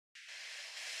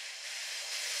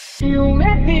You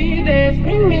make me dance,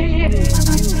 bring me,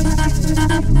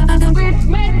 which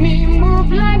make me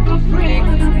move like a freak.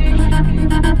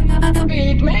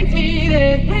 Beat makes me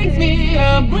dance, brings me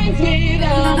up, brings me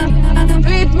down.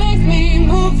 Beat makes me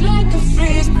move like a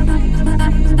freak.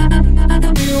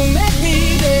 You make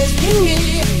me dance, bring me,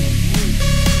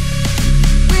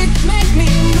 which make me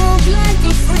move like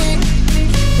a freak.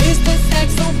 Mr.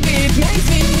 Saxobeat makes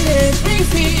me dance,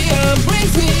 brings me up,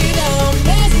 brings me down.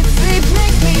 Magic beat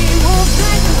makes me move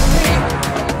like a freak.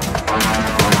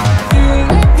 You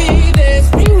make me dance,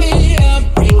 bring me up,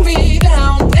 bring me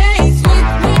down. Dance sweet,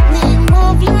 make me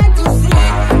move like a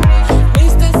freak.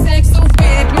 Mr.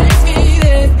 Saxobeat makes me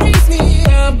dance, brings me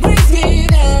up, brings me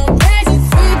down. Magic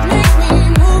sweet, make me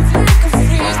move like a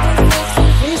freak.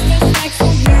 Mr.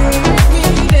 Saxobeat make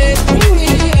me dance, bring me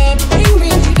up, bring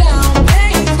me down.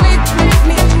 Dance sweet, make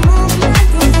me move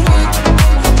like a freak.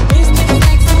 Mr.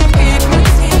 Saxobeat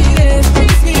makes me dance,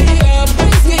 brings me up,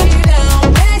 brings me down.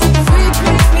 Magic sweet,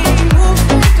 make me move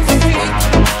like a freak.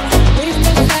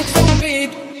 Mr. Saxobeat.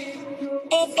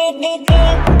 Oh, oh, oh,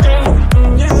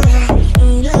 oh, yeah,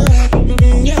 yeah,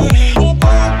 yeah, oh,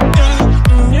 oh,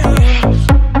 yeah,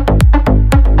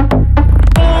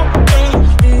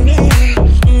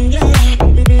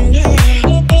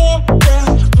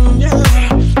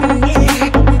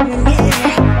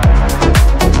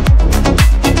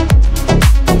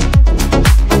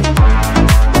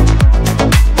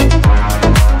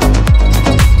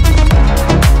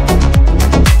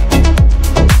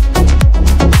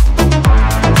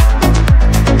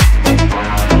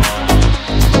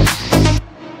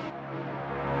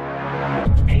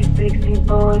 Hey, sexy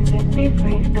boy, sexy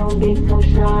freak, don't be so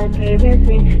shy, play with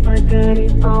me. My dirty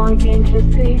boy, can't you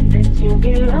see that you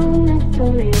belong next to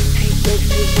me? Hey,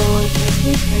 sexy boy,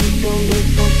 sexy freak, don't be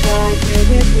so shy, play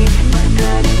with me. My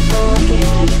dirty boy,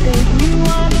 can't you